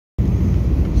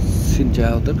Xin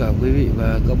chào tất cả quý vị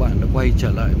và các bạn đã quay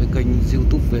trở lại với kênh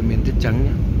YouTube về miền Tuyết Trắng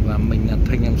nhé. Và mình là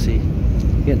Thanh MC.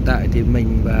 Hiện tại thì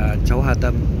mình và cháu Hà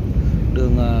Tâm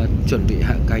đang chuẩn bị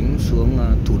hạ cánh xuống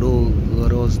thủ đô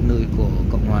Grozny của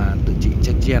Cộng hòa Tự trị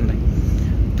Chechnya này.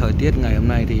 Thời tiết ngày hôm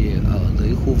nay thì ở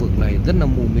dưới khu vực này rất là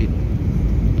mù mịt,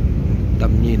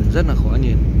 tầm nhìn rất là khó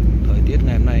nhìn. Thời tiết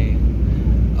ngày hôm nay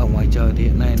ở ngoài trời thì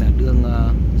hiện nay là đương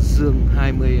dương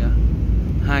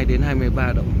 22 đến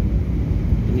 23 độ.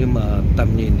 Nhưng mà tầm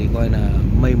nhìn thì coi là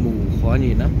mây mù khó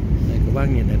nhìn lắm. Đây các bác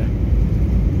nhìn thấy đây.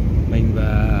 Mình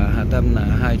và Hà Tâm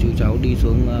là hai chú cháu đi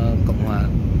xuống Cộng hòa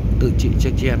Tự trị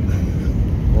Chechnya.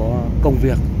 Có công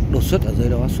việc đột xuất ở dưới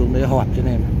đó, xuống đấy họp, cho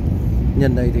nên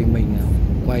nhân đây thì mình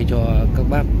quay cho các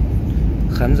bác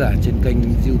khán giả trên kênh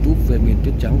YouTube về miền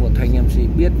Tuyết Trắng của Thanh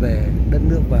MC biết về đất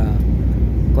nước và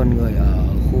con người ở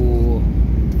khu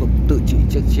vực Tự trị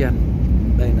Chechnya.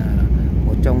 Đây là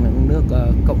một trong những nước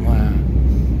Cộng hòa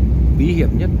bí hiểm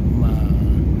nhất mà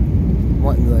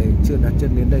mọi người chưa đặt chân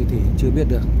đến đây thì chưa biết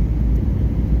được.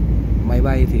 Máy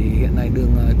bay thì hiện nay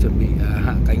đang chuẩn bị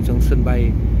hạ cánh xuống sân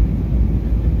bay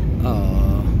ở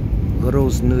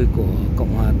Grozny của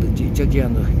Cộng hòa Tự trị Chechnya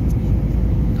rồi.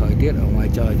 Thời tiết ở ngoài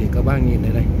trời thì các bác nhìn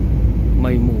thấy đây,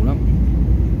 mây mù lắm.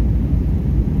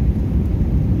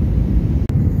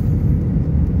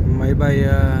 Máy bay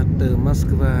từ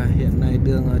Moscow hiện nay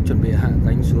đang chuẩn bị hạ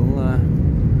cánh xuống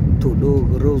thủ đô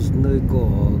Grozny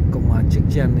của Cộng hòa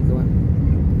Chechnya này các bạn.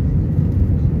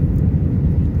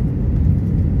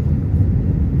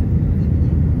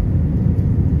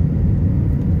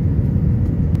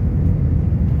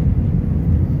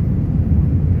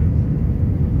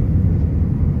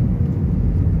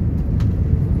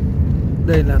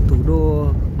 Đây là thủ đô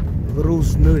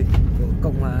Grozny của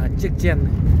Cộng hòa Chechnya,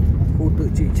 khu tự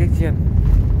trị Chechnya.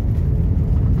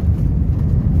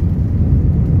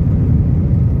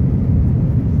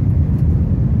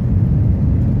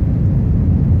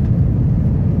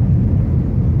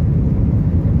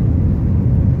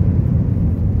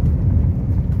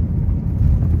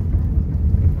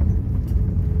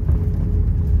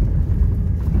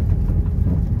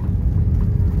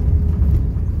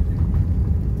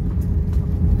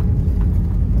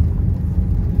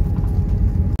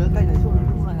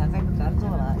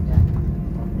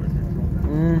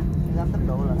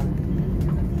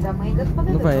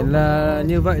 Nó phải là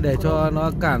như vậy để cho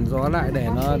nó cản gió lại, để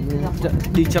nó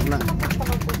đi chậm lại.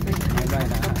 Máy bay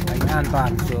là đánh an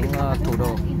toàn xuống thủ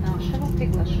đô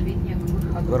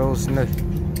Grozny,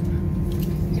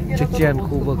 Chechnya,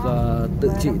 khu vực tự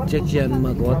trị Chechnya mà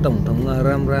có tổng thống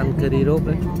Ramzan Kadyrov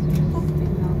đấy.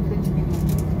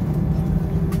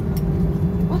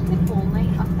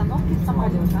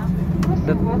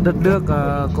 Đất nước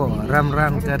của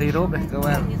Ramzan Kadyrov đấy các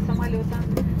bạn.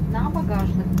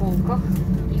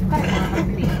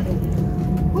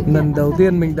 Lần đầu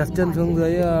tiên mình đặt chân xuống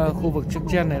dưới khu vực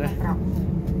Chechnya này đây.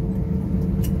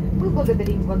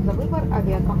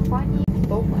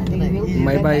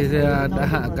 Máy bay đã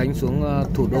hạ cánh xuống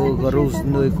thủ đô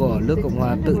Grozny của nước Cộng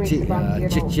hòa Tự trị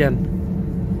Chechnya,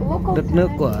 đất nước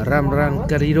của Ramzan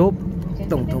Kadyrov,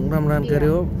 tổng thống Ramzan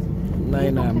Kadyrov.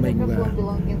 Đây là mình và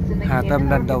Hà Tâm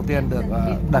lần đầu tiên được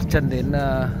đặt chân đến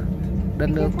đất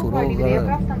nước thủ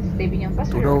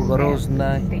đô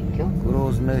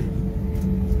Grozny.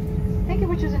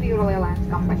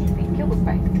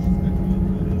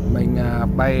 Mình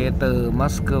bay từ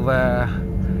Moscow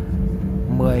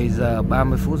 10 giờ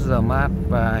 30 phút giờ mát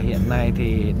và hiện nay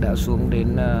thì đã xuống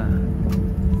đến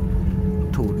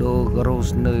thủ đô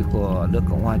Grozny của nước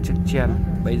Cộng hòa Chechnya.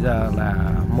 Bây giờ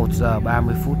là 1 giờ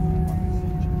 30 phút.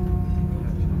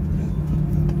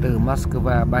 Từ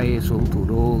Moscow bay xuống thủ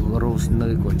đô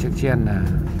Grozny của Chechnya là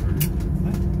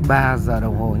 3 giờ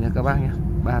đồng hồ nha các bác nhé,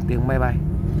 3 tiếng máy bay.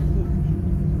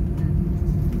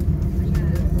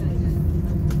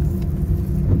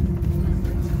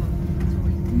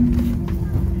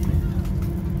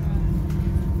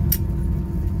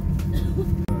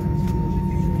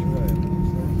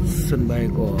 Sân bay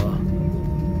của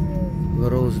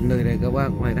Grozny này các bác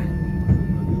quay đây.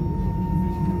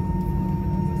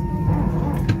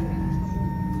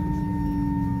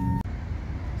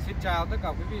 Chào tất cả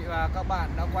quý vị và các bạn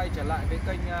đã quay trở lại với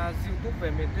kênh YouTube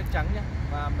về miền Tuyết Trắng nhé.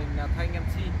 Và mình là Thanh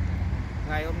MC.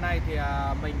 Ngày hôm nay thì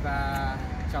mình và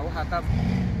cháu Hà Tâm,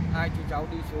 hai chú cháu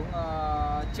đi xuống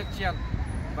Chechnya.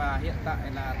 Và hiện tại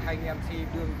là Thanh MC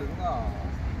đứng ở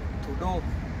thủ đô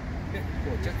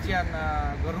của Chechnya,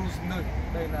 Grozny.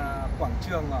 Đây là quảng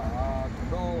trường ở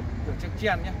thủ đô của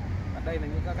Chechnya nhé. Và đây là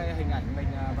những các cái hình ảnh mình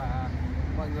và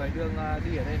mọi người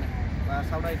đi ở đây này. Và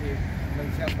sau đây thì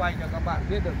mình sẽ quay cho các bạn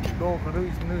biết được thủ đô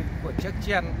Grozny của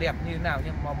Chechnya đẹp như thế nào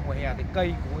nhé. Mà mùa hè thì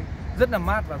cây cối rất là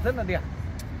mát và rất là đẹp.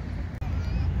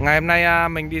 Ngày hôm nay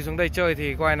mình đi xuống đây chơi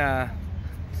thì coi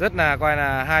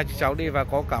là hai chú cháu đi và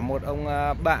có cả một ông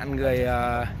bạn người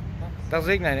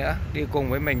taxic này nữa đi cùng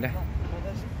với mình đây.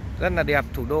 Rất là đẹp,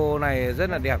 thủ đô này rất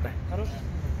là đẹp đây.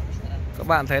 Các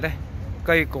bạn thấy đây,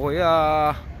 cây cối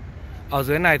ở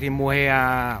dưới này thì mùa hè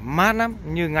mát lắm.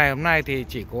 Như ngày hôm nay thì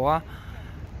chỉ có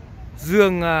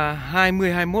dương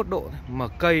 20-21 độ mà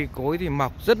cây cối thì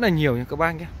mọc rất là nhiều nha các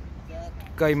bác nhé.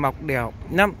 Cây mọc đẹp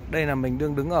lắm. Đây là mình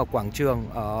đứng ở quảng trường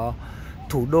ở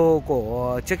thủ đô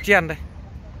của Chechnya đây.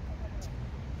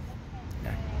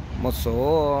 Một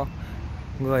số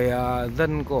người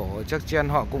dân của Chechnya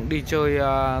họ cũng đi chơi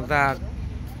ra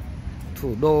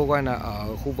thủ đô, coi là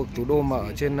ở khu vực thủ đô mà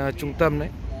ở trên trung tâm đấy.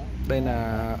 Đây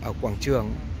là ở quảng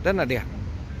trường rất là đẹp,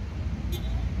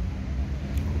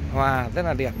 hoa rất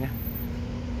là đẹp nhé.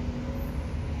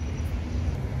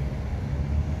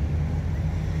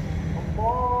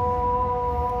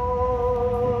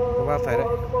 Các bác thấy đấy,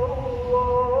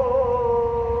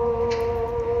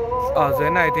 ở dưới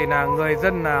này thì là người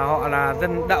dân là họ là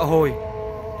dân đạo hồi,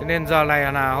 cho nên giờ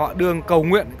này là họ đương cầu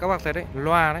nguyện. Các bác thấy đấy,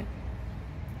 loa đấy.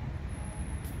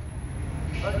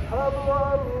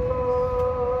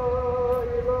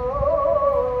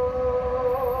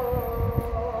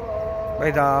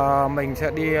 Bây giờ mình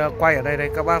sẽ đi quay ở đây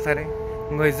các bác thấy đấy,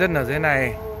 người dân ở dưới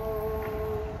này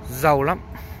giàu lắm.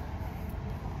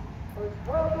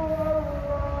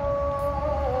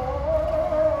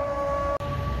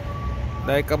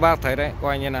 Đây các bác thấy đấy,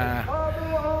 coi như là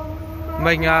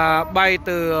mình bay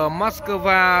từ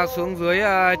Moscow xuống dưới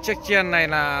Chechnya này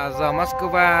là giờ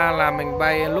Moscow là mình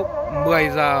bay lúc 10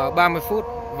 giờ 30 phút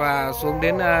và xuống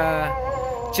đến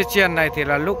Chechnya này thì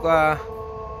là lúc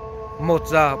 1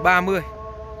 giờ 30.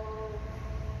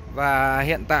 Và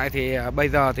hiện tại thì bây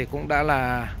giờ thì cũng đã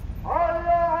là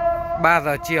 3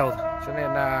 giờ chiều, cho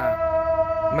nên là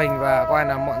mình và coi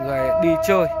là mọi người đi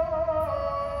chơi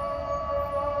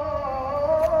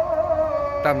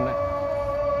tầm đấy.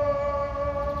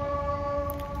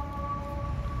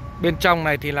 Bên trong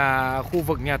này thì là khu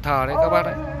vực nhà thờ đấy các bác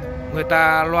đấy. Người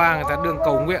ta loa, người ta đương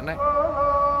cầu nguyện đấy.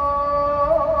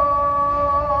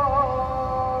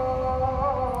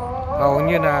 Hầu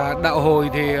như là đạo hồi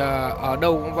thì ở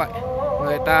đâu cũng vậy.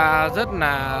 Người ta rất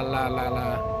là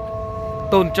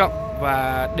tôn trọng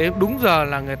và đến đúng giờ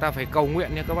là người ta phải cầu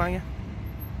nguyện nha các bác nhé.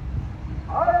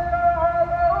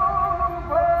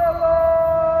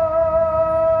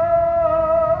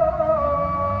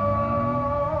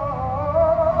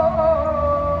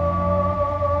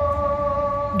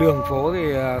 Đường phố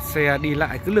thì xe đi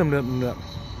lại cứ lượm lượm.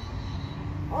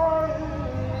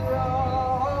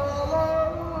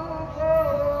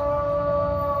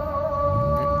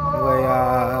 Người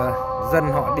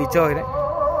dân họ đi chơi đấy.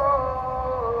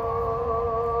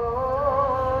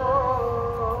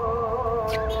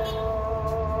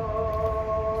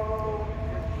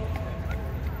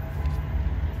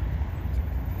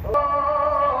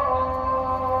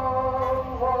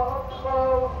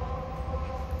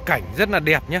 Cảnh rất là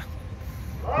đẹp nhé.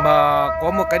 Mà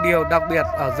có một cái điều đặc biệt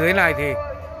ở dưới này thì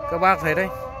các bác thấy đấy,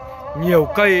 nhiều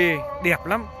cây đẹp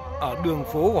lắm. Ở đường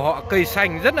phố của họ cây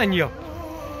xanh rất là nhiều.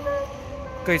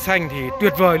 Cây xanh thì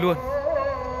tuyệt vời luôn.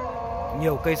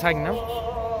 Nhiều cây xanh lắm.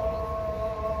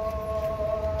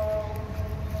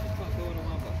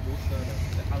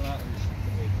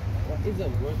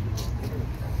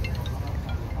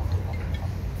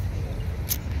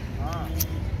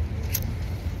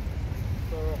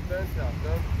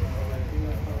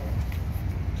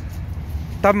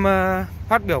 Tâm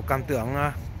phát biểu cảm tưởng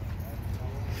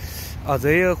ở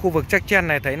dưới khu vực Chechnya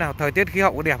này thấy nào, thời tiết khí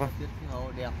hậu có đẹp không? Thời tiết khí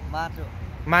hậu đẹp, mát rồi.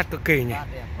 Mát cực kỳ nhỉ. Mát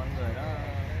đẹp, con người nó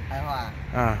hài hòa.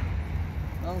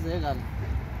 Nó dễ gần.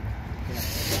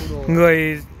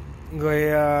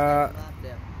 Người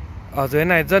ở dưới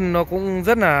này dân nó cũng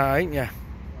rất là ấy nhỉ.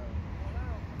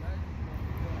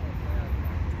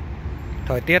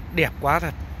 Thời tiết đẹp quá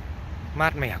thật,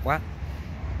 mát mẻ quá.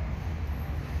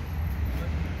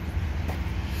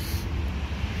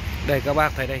 Đây các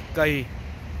bác thấy đây, cây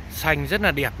xanh rất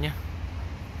là đẹp nhé.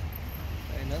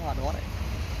 Đây nước hoa đó đấy.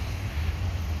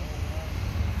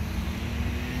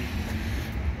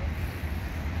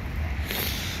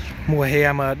 Mùa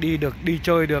hè mà đi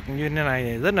chơi được như thế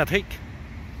này rất là thích.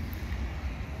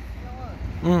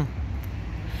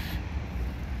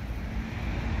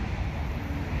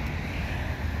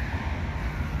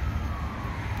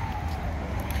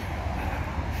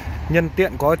 Nhân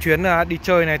tiện có chuyến đi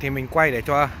chơi này thì mình quay để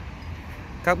cho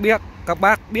các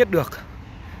bác biết được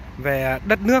về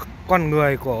đất nước, con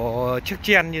người của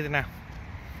Chechnya như thế nào.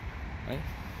 Đấy.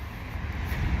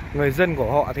 Người dân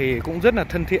của họ thì cũng rất là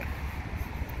thân thiện.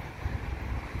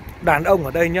 Đàn ông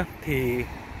ở đây nhá, thì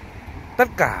tất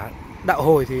cả đạo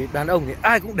hồi thì đàn ông thì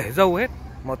ai cũng để râu hết,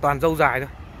 mà toàn râu dài thôi.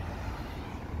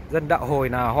 Dân đạo hồi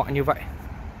là họ như vậy.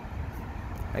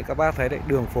 Đấy, các bác thấy đấy,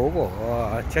 đường phố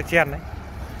của Chechnya đấy.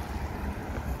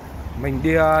 Mình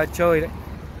đi chơi đấy,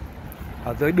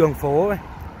 ở dưới đường phố này.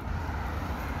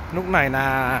 Lúc này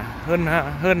là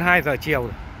hơn 2 giờ chiều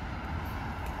rồi.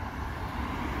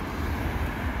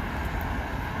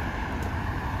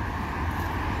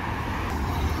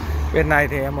 Bên này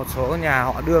thì một số nhà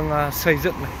họ đương xây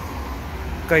dựng này.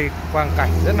 Cây quang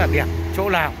cảnh rất là đẹp, chỗ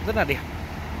nào rất là đẹp.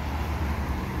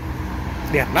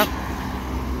 Đẹp lắm.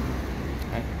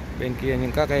 Đấy, bên kia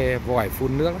những các cái vòi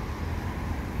phun nước ấy.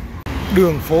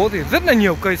 Đường phố thì rất là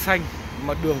nhiều cây xanh,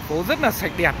 mà đường phố rất là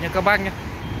sạch đẹp nha các bác nhé.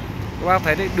 Các bác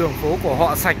thấy đấy, đường phố của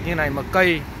họ sạch như này mà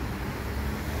cây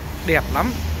đẹp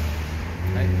lắm.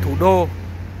 Đấy,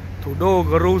 thủ đô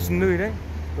Grozny đấy,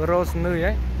 Grozny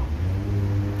đấy.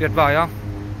 Tuyệt vời không?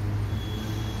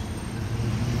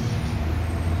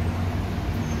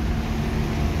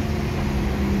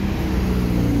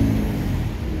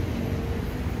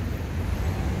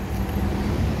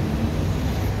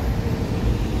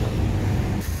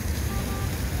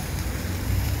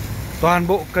 Toàn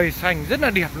bộ cây xanh rất là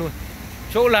đẹp luôn.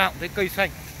 Chỗ nào cũng thấy cây xanh.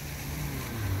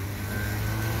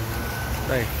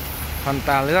 Đây,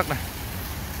 Fanta nước này.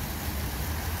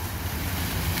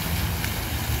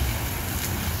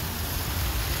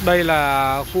 Đây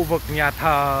là khu vực nhà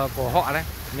thờ của họ đấy,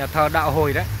 nhà thờ đạo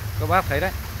hồi đấy, các bác thấy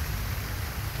đấy.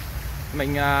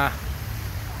 Mình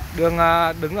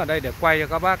đứng ở đây để quay cho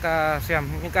các bác xem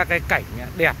những các cái cảnh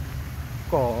đẹp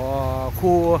của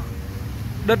khu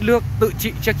đất nước tự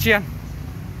trị Chechnya.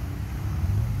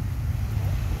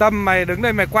 Tâm, mày đứng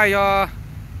đây mày quay cho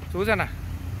chú xem nào.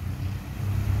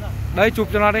 Đây, chụp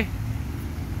cho nó đi.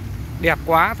 Đẹp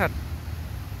quá thật.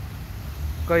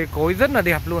 Cây cối rất là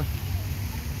đẹp luôn.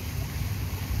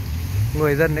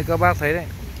 Người dân đấy các bác thấy đấy,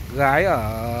 gái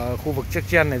ở khu vực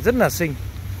Chechnya này rất là xinh.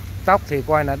 Tóc thì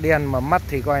coi là đen, mà mắt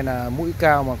thì coi là mũi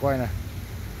cao, mà coi là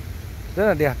rất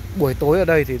là đẹp. Buổi tối ở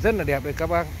đây thì rất là đẹp đấy các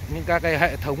bác. Những các cái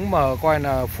hệ thống mà coi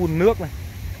là phun nước này,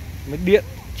 mới điện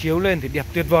chiếu lên thì đẹp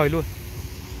tuyệt vời luôn.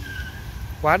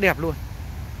 Quá đẹp luôn.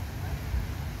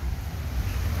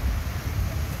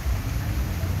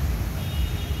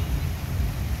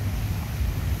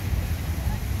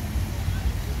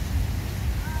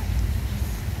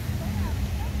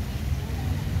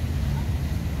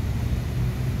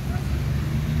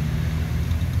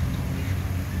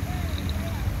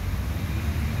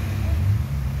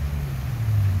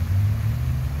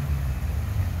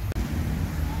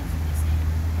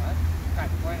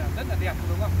 Rất là đẹp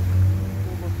đúng không?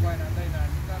 Khu vực quay là đây là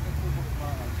những các cái khu vực mà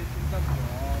ở trên trung tâm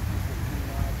của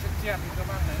Chechnya thì các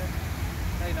bác thấy đây.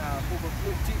 Đây là khu vực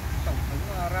tự trị tổng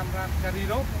thống Ramran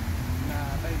Kadyrov. Là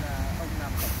đây là ông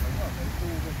làm tổng thống ở cái khu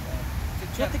vực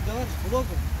Chechnya.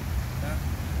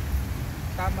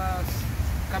 Там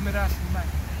камера снимай.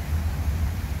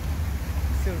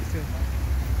 Все.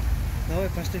 Давай,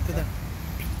 пошли туда.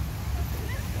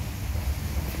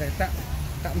 Để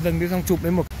tạm dừng đi xong chụp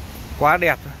đến một. Quá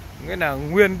đẹp. Nghĩa là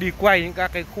nguyên đi quay những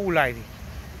các cái khu này thì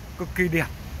cực kỳ đẹp.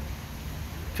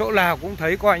 Chỗ nào cũng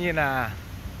thấy coi như là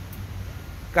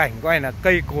cảnh, coi là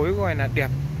cây cối, coi là đẹp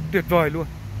tuyệt vời luôn.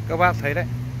 Các bác thấy đấy.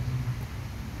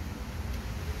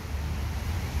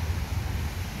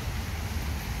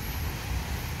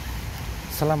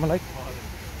 Salam alaikum.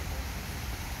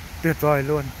 Tuyệt vời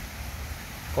luôn.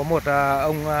 Có một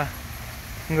ông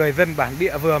người dân bản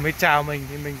địa vừa mới chào mình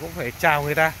thì mình cũng phải chào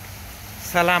người ta.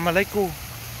 Salam alaikum.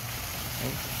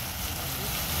 Đấy.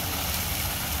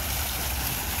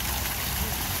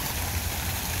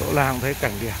 Chỗ nào cũng thấy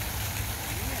cảnh đẹp.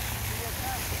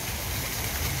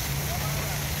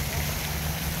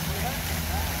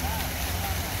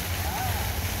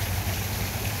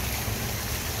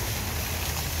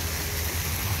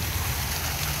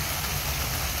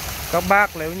 Các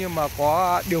bác nếu như mà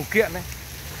có điều kiện ấy,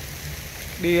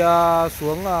 đi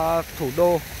xuống thủ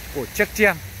đô của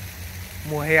Chechnya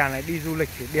mùa hè này đi du lịch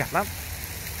thì đẹp lắm.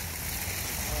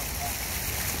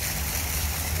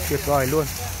 Tuyệt vời luôn.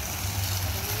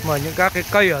 Mà những các cái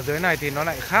cây ở dưới này thì nó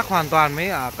lại khác hoàn toàn với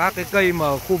ở các cái cây mà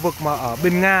khu vực mà ở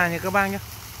bên Nga nha các bác nhé.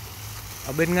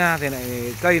 Ở bên Nga thì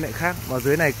lại cây lại khác, mà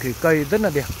dưới này thì cây rất là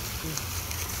đẹp.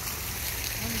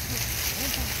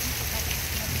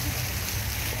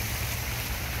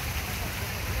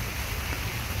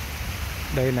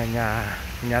 Đây là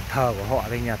nhà thờ của họ,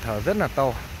 đây nhà thờ rất là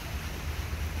to.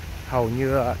 Hầu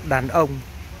như đàn ông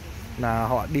là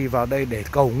họ đi vào đây để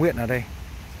cầu nguyện ở đây,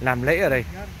 làm lễ ở đây.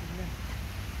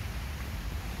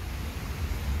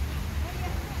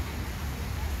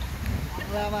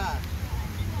 Làm à?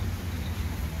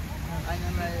 Anh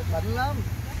hôm nay bẩn lắm.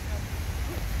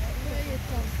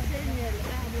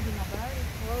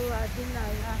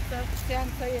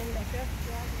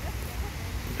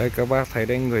 Đây các bác thấy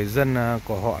đây, người dân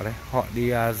của họ đấy, họ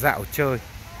đi dạo chơi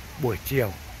buổi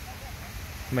chiều.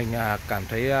 Mình cảm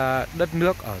thấy đất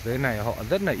nước ở dưới này họ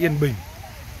rất là yên bình,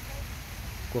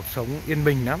 cuộc sống yên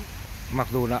bình lắm. Mặc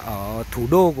dù là ở thủ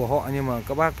đô của họ nhưng mà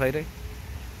các bác thấy đấy,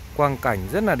 quang cảnh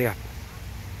rất là đẹp.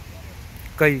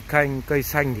 Cây xanh, cây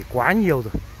xanh thì quá nhiều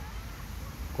rồi,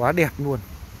 quá đẹp luôn.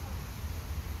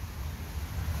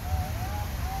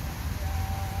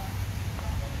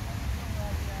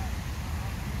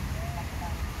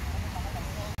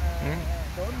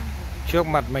 Trước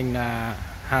mặt mình là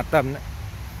Hà Tâm đấy.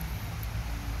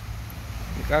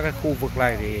 Các cái khu vực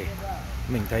này thì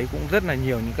mình thấy cũng rất là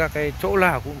nhiều, những các cái chỗ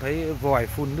nào cũng thấy vòi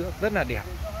phun nước rất là đẹp.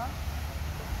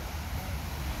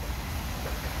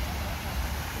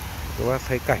 Các bác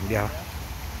thấy cảnh đẹp.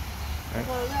 Đấy,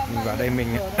 mình vào đây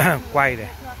mình quay này,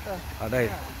 ở đây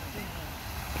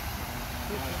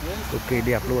cực kỳ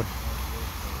đẹp luôn.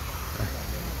 Đấy,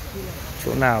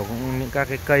 chỗ nào cũng những các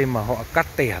cái cây mà họ cắt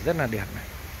tỉa rất là đẹp này,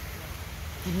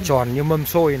 tròn như mâm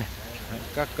xôi này. Đấy,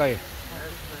 các cây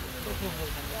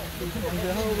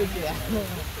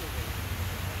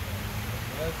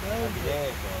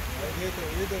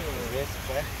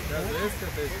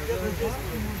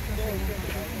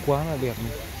quá là đẹp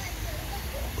này.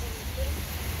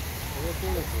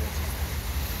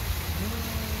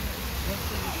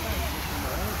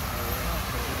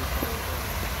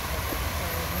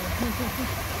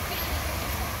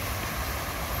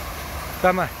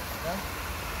 Tâm à?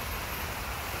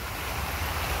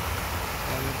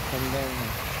 Không đây này.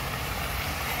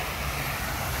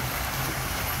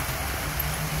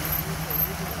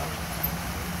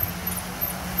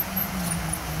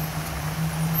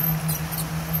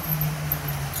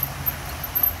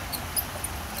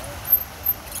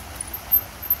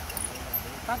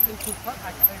 Tắt đi chụp phát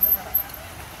ảnh ở đây nữa các bạn.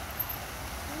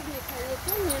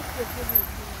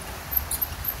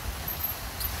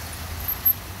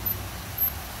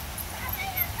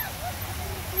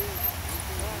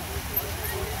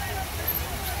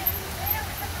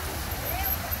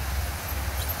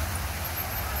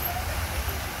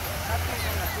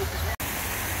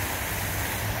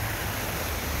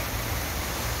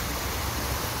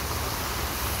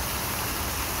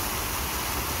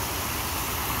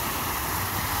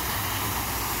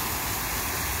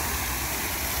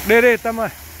 Đây Tâm ơi.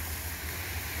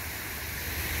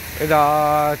 Bây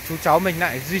giờ chú cháu mình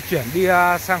lại di chuyển đi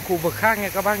sang khu vực khác nha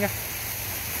các bác nhé.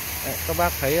 Đấy, các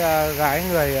bác thấy gái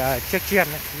người Chechnya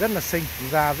rất là xinh,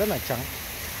 da rất là trắng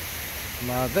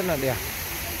mà rất là đẹp.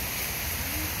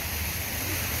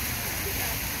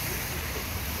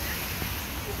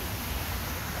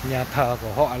 Nhà thờ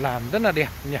của họ làm rất là đẹp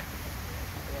nhỉ.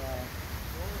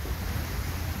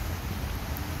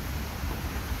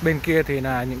 Bên kia thì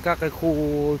là những các cái khu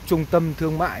trung tâm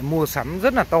thương mại mua sắm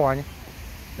rất là to nhé.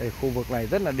 Đây, khu vực này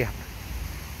rất là đẹp.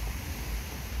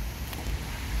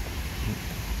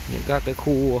 Những các cái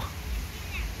khu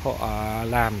họ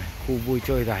làm này, khu vui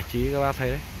chơi giải trí, các bác thấy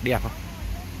đấy, đẹp không?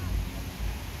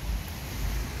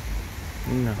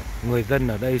 Người dân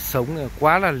ở đây sống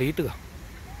quá là lý tưởng.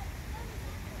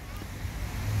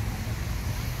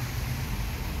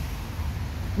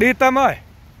 Đi Tâm ơi.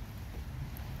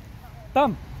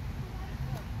 Tâm.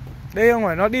 Đây không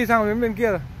phải nó đi sang đến bên kia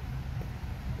rồi.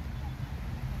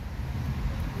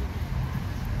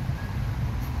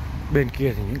 Bên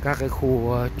kia thì những các cái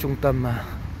khu trung tâm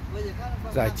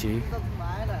giải trí.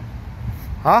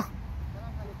 Hả?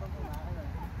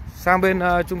 Sang bên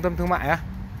trung tâm thương mại á?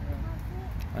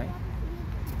 Đấy.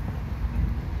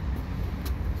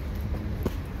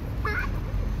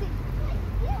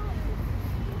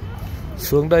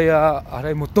 Xuống đây ở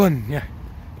đây 1 tuần nhỉ.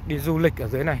 Đi du lịch ở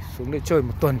dưới này, xuống đây chơi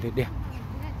 1 tuần thì đẹp,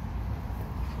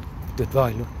 tuyệt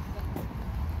vời luôn.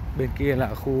 Bên kia là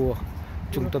khu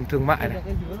trung tâm thương mại này.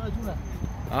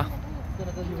 Hả?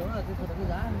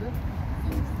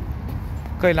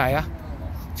 Cây này á?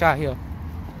 Chả hiểu.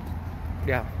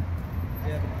 Đẹp.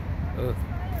 Ừ.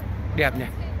 Đẹp nhỉ.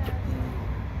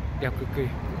 Đẹp cực kỳ.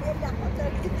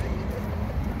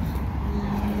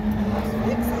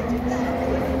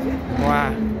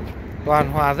 Hoa.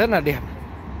 Toàn hoa rất là đẹp.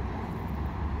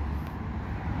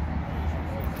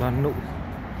 Toàn nụ.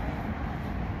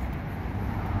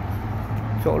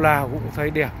 Chỗ nào cũng thấy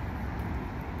đẹp.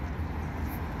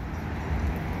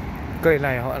 Cây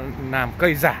này họ làm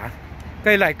cây giả.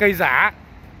 Cây này cây giá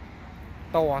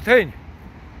to thế nhỉ.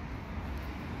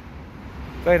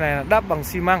 Cây này là đắp bằng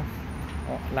xi măng.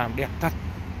 Họ làm đẹp thật,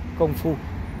 công phu.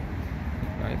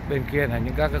 Đấy, bên kia là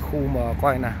những các cái khu mà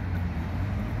coi nào.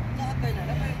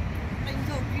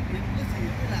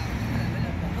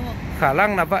 Khả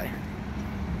năng là vậy.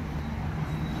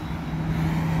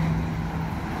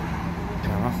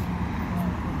 Đó.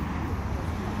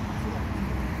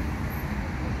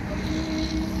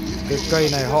 Cái cây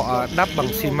này họ đắp bằng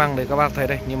xi măng đấy các bác thấy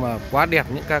đây, nhưng mà quá đẹp,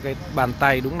 những các cái bàn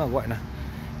tay đúng là gọi là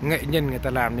nghệ nhân người ta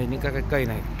làm nên những các cái cây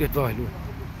này tuyệt vời luôn.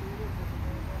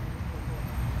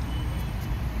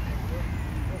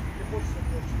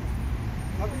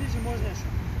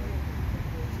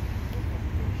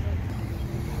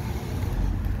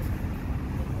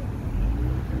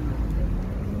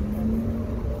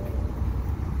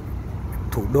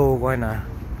 Thủ đô coi là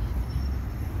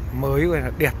mới, coi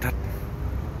là đẹp thật.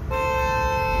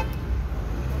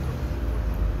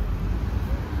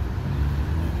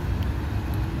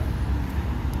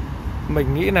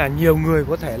 Mình nghĩ là nhiều người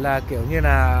có thể là kiểu như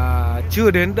là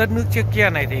chưa đến đất nước Chechnya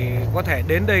này thì có thể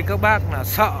đến đây các bác là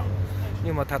sợ.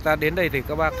 Nhưng mà thật ra đến đây thì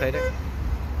các bác thấy đấy,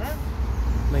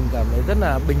 mình cảm thấy rất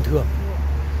là bình thường.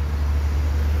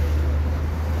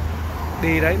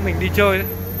 Đi đấy, mình đi chơi đấy.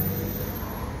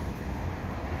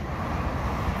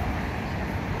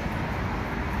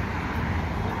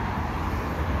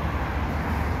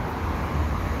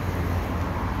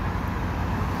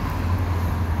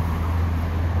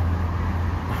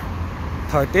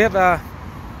 Thời tiết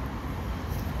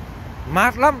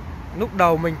mát lắm. Lúc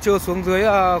đầu mình chưa xuống dưới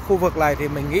khu vực này thì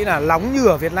mình nghĩ là nóng như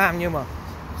ở Việt Nam, nhưng mà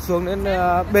xuống đến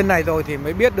bên này rồi thì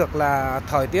mới biết được là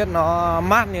thời tiết nó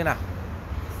mát như nào.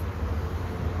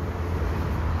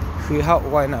 Khí hậu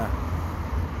coi là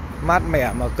mát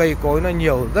mẻ mà cây cối nó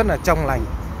nhiều, rất là trong lành.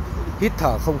 Hít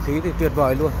thở không khí thì tuyệt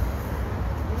vời luôn.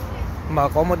 Mà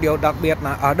có một điều đặc biệt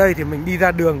là ở đây thì mình đi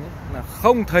ra đường là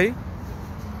không thấy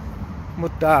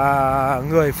một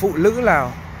người phụ nữ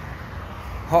nào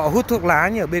họ hút thuốc lá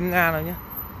như ở bên Nga đâu nhé.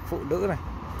 Phụ nữ này,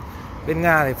 bên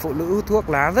Nga thì phụ nữ hút thuốc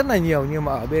lá rất là nhiều, nhưng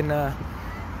mà ở bên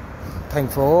thành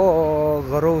phố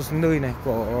Grozny này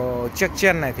của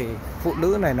Chechnya này thì phụ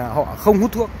nữ này là họ không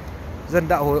hút thuốc. Dân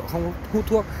đạo hồi họ không hút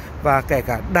thuốc. Và kể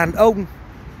cả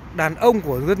đàn ông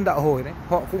của dân đạo hồi đấy,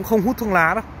 họ cũng không hút thuốc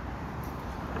lá đâu.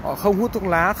 Họ không hút thuốc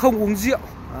lá, không uống rượu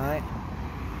đấy.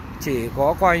 Chỉ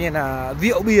có coi như là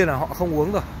rượu bia là họ không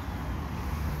uống rồi.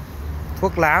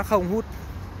 Thuốc lá không hút.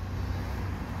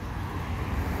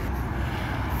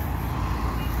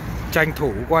 Tranh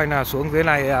thủ coi là xuống dưới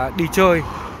này đi chơi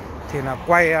thì là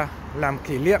quay làm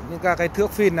kỷ niệm, những các cái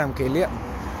thước phim làm kỷ niệm.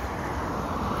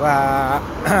 Và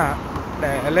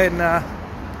để lên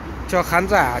cho khán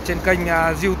giả trên kênh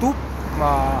YouTube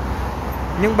mà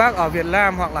những bác ở Việt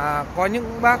Nam, hoặc là có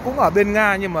những bác cũng ở bên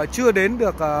Nga nhưng mà chưa đến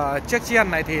được Chechnya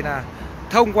này, thì là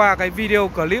thông qua cái video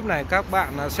clip này các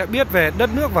bạn sẽ biết về đất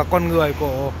nước và con người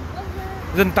của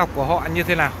dân tộc của họ như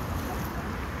thế nào.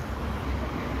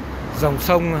 Dòng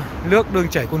sông nước đương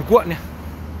chảy cuồn cuộn nhỉ.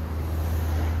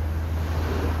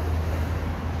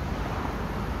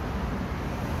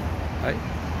 Đấy.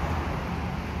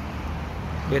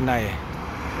 Bên này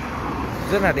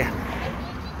rất là đẹp.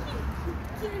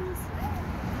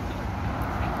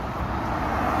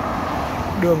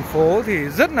 Đường phố thì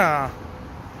rất là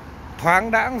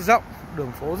thoáng đãng, rộng.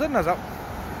 Đường phố rất là rộng.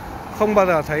 Không bao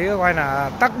giờ thấy coi là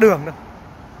tắc đường đâu.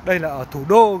 Đây là ở thủ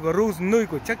đô Grozny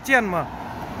của Chechnya mà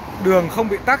đường không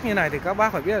bị tắc như này thì các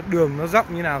bác phải biết là đường nó rộng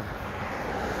như nào.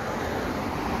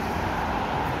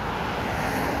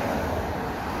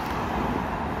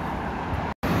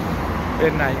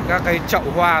 Bên này các cây chậu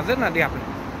hoa rất là đẹp này.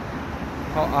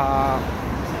 Họ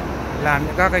làm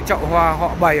những các cái chậu hoa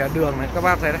họ bày ở đường này, các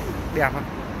bác thấy đấy, đẹp không?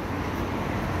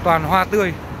 Toàn hoa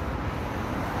tươi,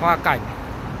 hoa cảnh,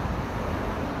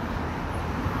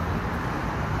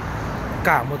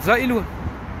 cả một dãy luôn.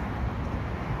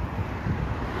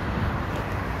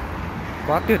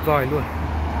 Quá tuyệt vời luôn.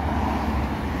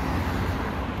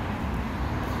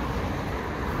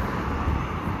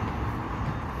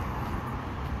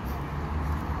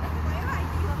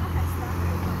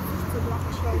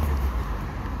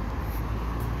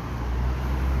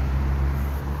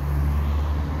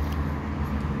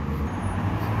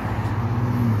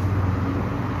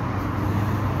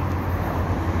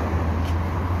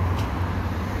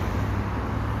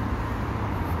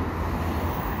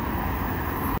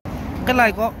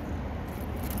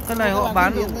 Cái này họ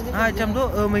bán 200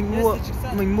 đô.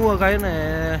 Mình mua cái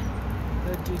này.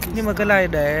 Nhưng mà cái này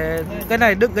để cái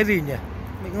này đựng cái gì nhỉ?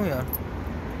 Mình không hiểu.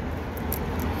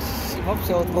 Móc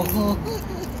xe ô tô.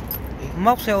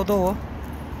 Móc xe ô tô á?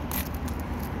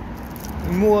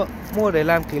 Mình mua để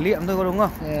làm kỷ niệm thôi, có đúng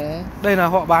không? Yeah. Đây là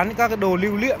họ bán các cái đồ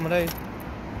lưu niệm ở đây.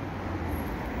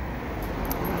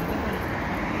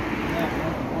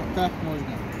 Так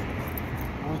можно.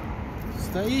 Вот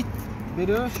стоит,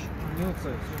 берешь,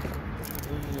 нюхаешь.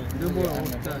 Любой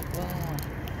вот так.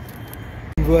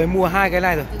 Mình vừa mua 2 cái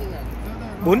này rồi.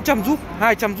 400 rúp,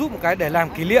 200 rúp một cái để làm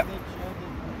kỷ niệm.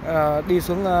 Đi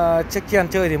xuống Chechnya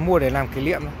chơi thì mua để làm kỷ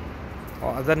niệm.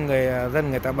 Họ dân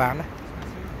người ta bán đấy.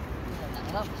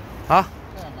 Hả?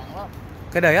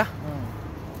 Cái đấy á?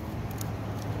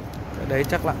 Cái đấy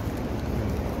chắc là.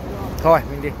 Thôi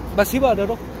mình đi. Bác sĩ ở đâu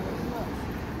đâu?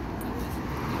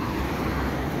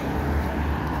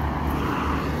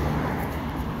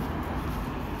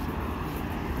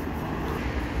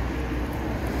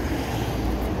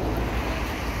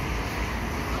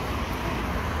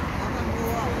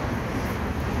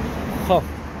 Không.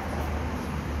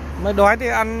 Mày đói thì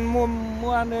ăn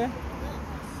mua ăn đi.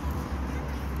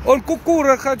 Ôn cucu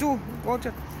rồi khá chú. Có chứ.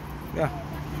 Đấy.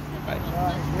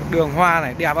 Đường hoa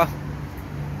này đẹp không?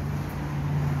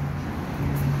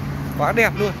 Quá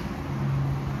đẹp luôn.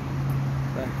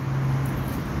 Đây,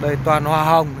 đây toàn hoa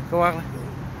hồng các bác này.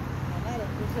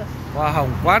 Hoa hồng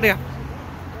quá đẹp.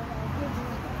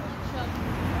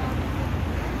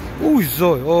 Ui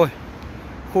dồi ôi.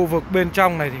 Khu vực bên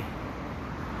trong này thì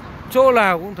chỗ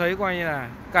nào cũng thấy coi như là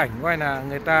cảnh coi là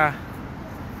người ta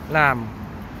làm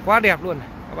quá đẹp luôn này.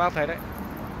 Các bác thấy đấy.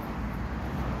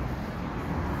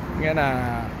 Nghĩa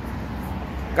là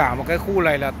cả một cái khu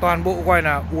này là toàn bộ coi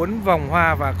là uốn vòng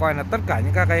hoa và coi là tất cả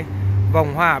những các cái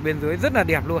vòng hoa ở bên dưới rất là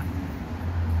đẹp luôn.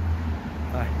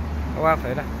 Đây, các bác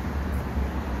thấy đây.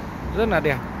 Rất là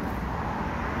đẹp.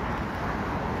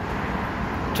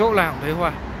 Chỗ nào cũng thấy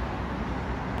hoa.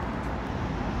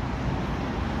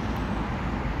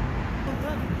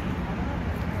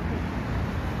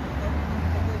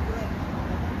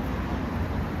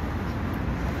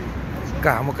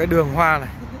 Cả một cái đường hoa này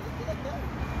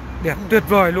đẹp tuyệt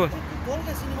vời luôn.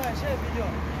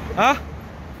 Hả?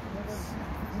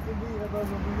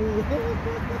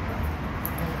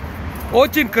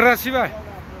 Очень красиво.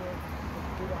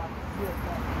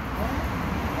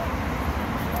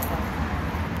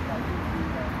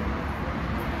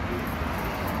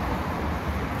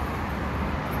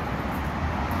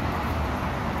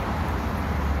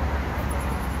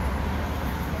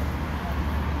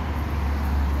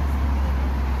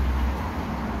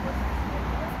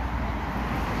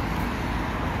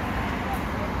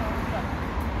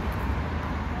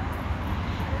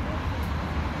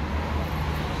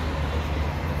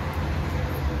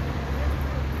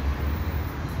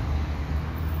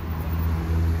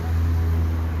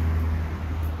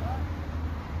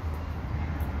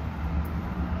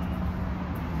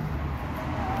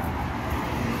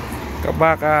 Các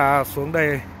bác xuống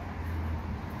đây,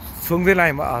 xuống dưới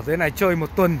này mà ở dưới này chơi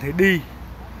một tuần thì đi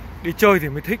chơi thì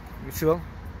mới thích, mới sướng.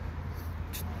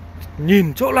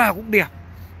 Nhìn chỗ nào cũng đẹp,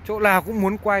 chỗ nào cũng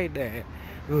muốn quay để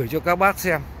gửi cho các bác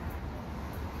xem.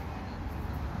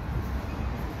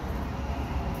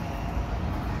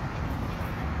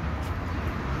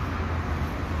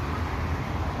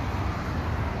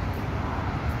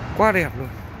 Quá đẹp luôn.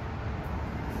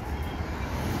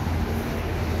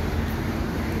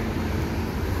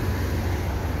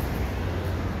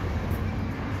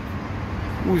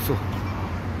 Ui dồi.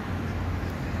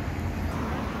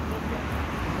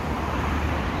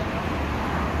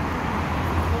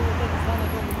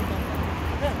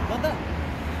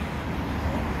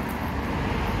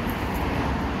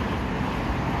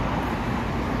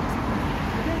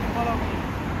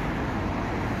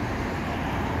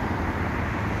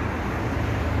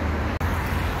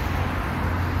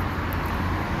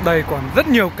 Đây còn rất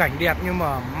nhiều cảnh đẹp nhưng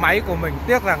mà máy của mình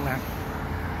tiếc rằng là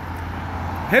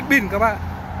hết pin các bạn.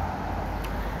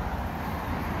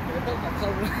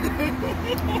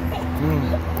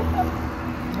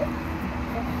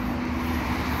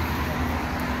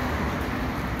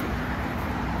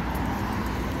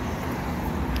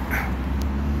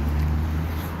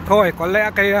 Thôi có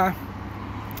lẽ cái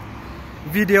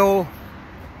video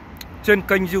trên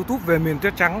kênh YouTube về miền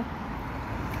Tuyết Trắng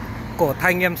của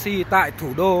Thành MC tại thủ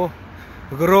đô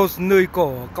Grozny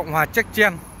của Cộng hòa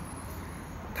Chechnya,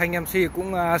 Thành MC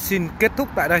cũng xin kết thúc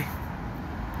tại đây.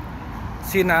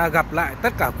 Xin gặp lại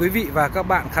tất cả quý vị và các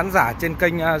bạn khán giả trên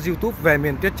kênh YouTube về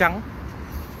miền Tuyết Trắng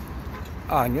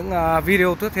ở những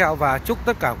video tiếp theo, và chúc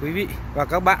tất cả quý vị và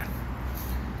các bạn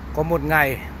có một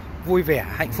ngày vui vẻ,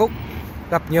 hạnh phúc,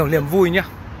 gặp nhiều niềm vui nhé.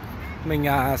 Mình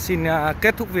xin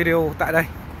kết thúc video tại đây.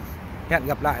 Hẹn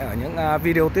gặp lại ở những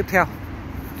video tiếp theo.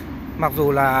 Mặc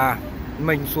dù là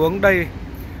mình xuống đây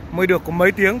mới được có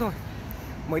mấy tiếng thôi,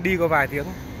 mới đi có vài tiếng,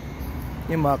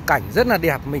 Nhưng mà cảnh rất là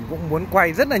đẹp, mình cũng muốn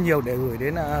quay rất là nhiều để gửi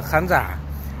đến khán giả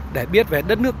để biết về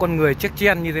đất nước con người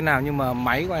Chechnya như thế nào. Nhưng mà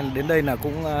máy của anh đến đây là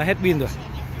cũng hết pin rồi.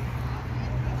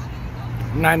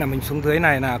 Hôm nay là mình xuống dưới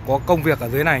này là có công việc ở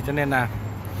dưới này, cho nên là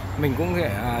mình cũng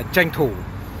sẽ tranh thủ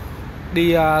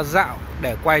đi dạo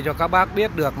để quay cho các bác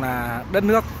biết được là đất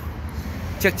nước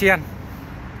Chechnya.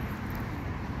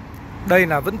 Đây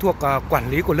là vẫn thuộc quản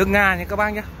lý của nước Nga nhé các bác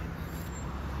nhé.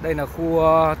 Đây là khu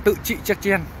tự trị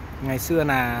Chechnya. Ngày xưa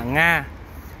là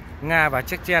Nga và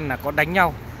Chechnya là có đánh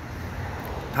nhau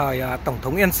thời Tổng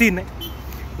thống Yeltsin đấy.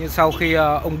 Nhưng sau khi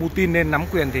ông Putin lên nắm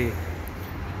quyền thì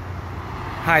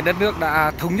hai đất nước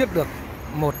đã thống nhất được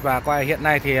một, và hiện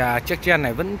nay thì Chechnya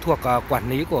này vẫn thuộc quản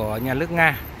lý của nhà nước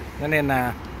Nga. Cho nên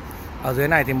là ở dưới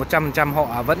này thì 100%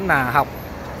 họ vẫn là học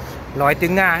nói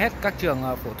tiếng Nga hết, các trường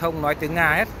phổ thông nói tiếng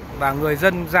Nga hết, và người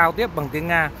dân giao tiếp bằng tiếng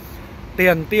Nga.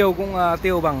 Tiền tiêu cũng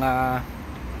tiêu bằng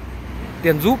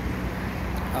tiền giúp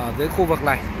ở dưới khu vực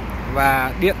này,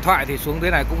 và điện thoại thì xuống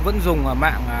dưới này cũng vẫn dùng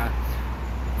mạng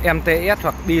MTS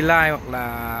hoặc Beeline hoặc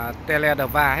là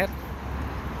Teledava hết.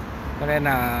 Cho nên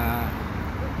là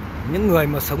những người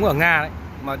mà sống ở Nga đấy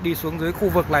mà đi xuống dưới khu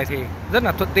vực này thì rất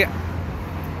là thuận tiện.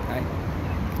 Đấy,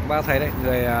 bác thấy đấy,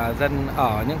 người dân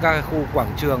ở những các cái khu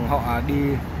quảng trường họ đi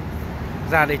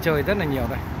ra đây chơi rất là nhiều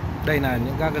đây. Đây là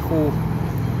những các cái khu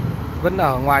vẫn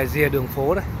ở ngoài rìa đường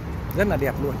phố đây, rất là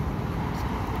đẹp luôn.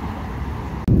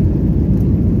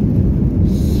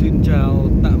 Xin chào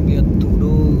tạm biệt thủ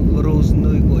đô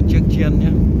Grozny của Chechnya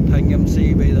nhé. Thành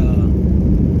MC bây giờ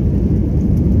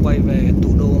quay về thủ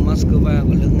đô Moscow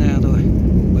của nước Nga thôi.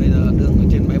 Bây giờ đường ở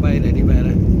trên máy bay để đi về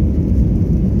đây.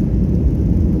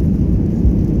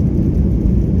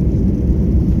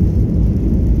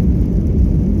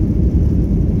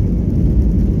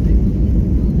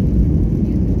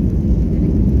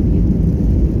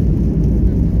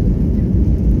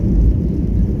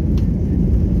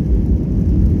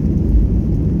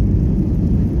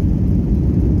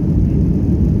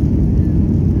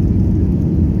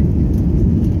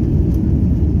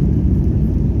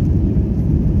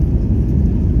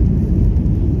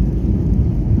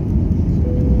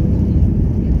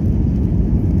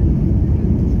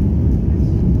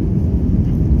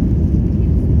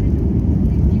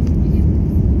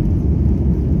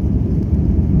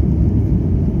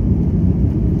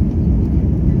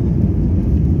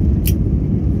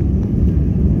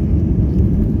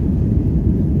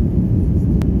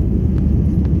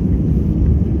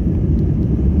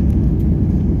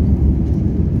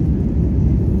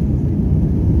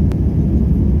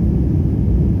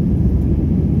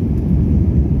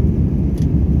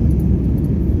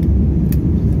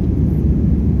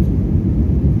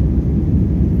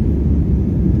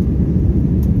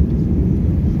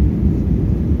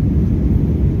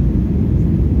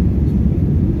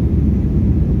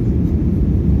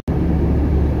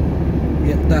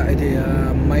 Tại thì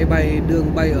máy bay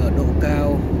đương bay ở độ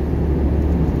cao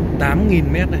 8.000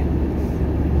 mét này,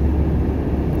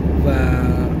 và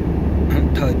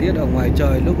thời tiết ở ngoài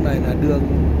trời lúc này là đương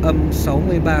âm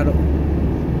 63 độ.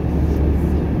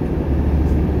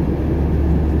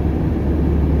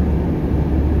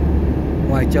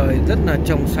 Ngoài trời rất là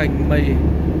trong xanh, mây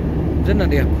rất là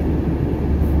đẹp.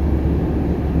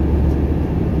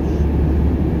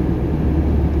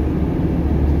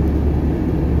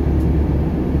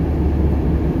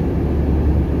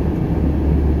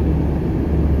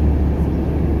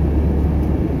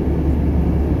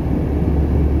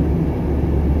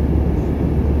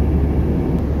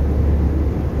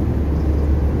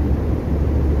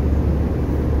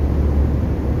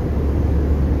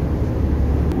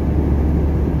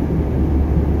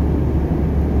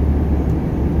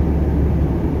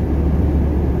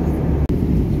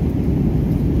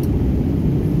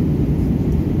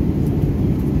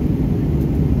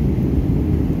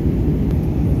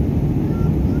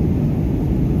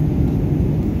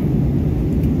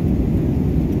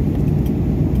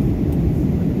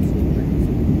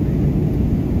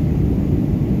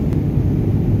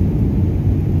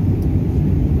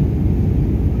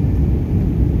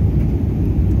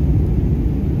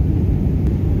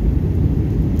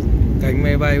 Cánh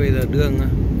máy bay bây giờ đương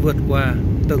vượt qua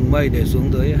từng mây để xuống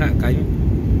tới hạ cánh.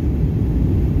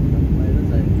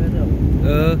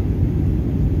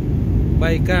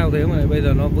 Bay cao thế mà bây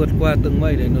giờ nó vượt qua từng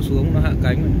mây để nó xuống, nó hạ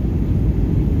cánh rồi.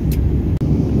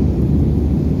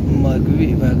 Mời quý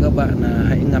vị và các bạn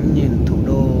hãy ngắm nhìn thủ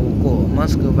đô của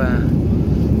Moscow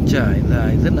trải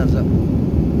dài rất là rộng.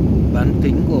 Bán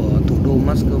kính của thủ đô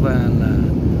Moscow là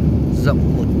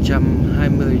rộng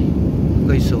 120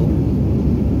 cây số.